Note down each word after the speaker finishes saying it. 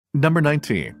Number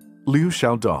 19. Liu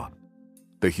Xiaodong,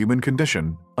 The Human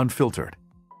Condition Unfiltered.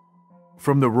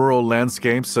 From the rural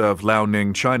landscapes of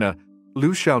Liaoning, China,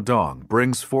 Liu Xiaodong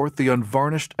brings forth the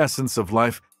unvarnished essence of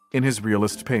life in his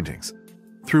realist paintings.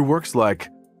 Through works like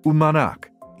Umanak,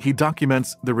 he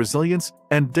documents the resilience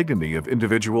and dignity of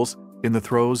individuals in the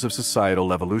throes of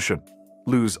societal evolution.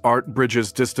 Liu's art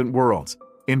bridges distant worlds,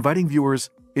 inviting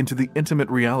viewers into the intimate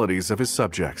realities of his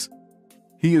subjects.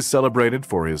 He is celebrated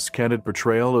for his candid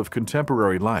portrayal of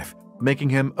contemporary life, making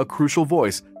him a crucial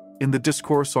voice in the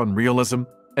discourse on realism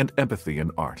and empathy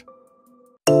in art.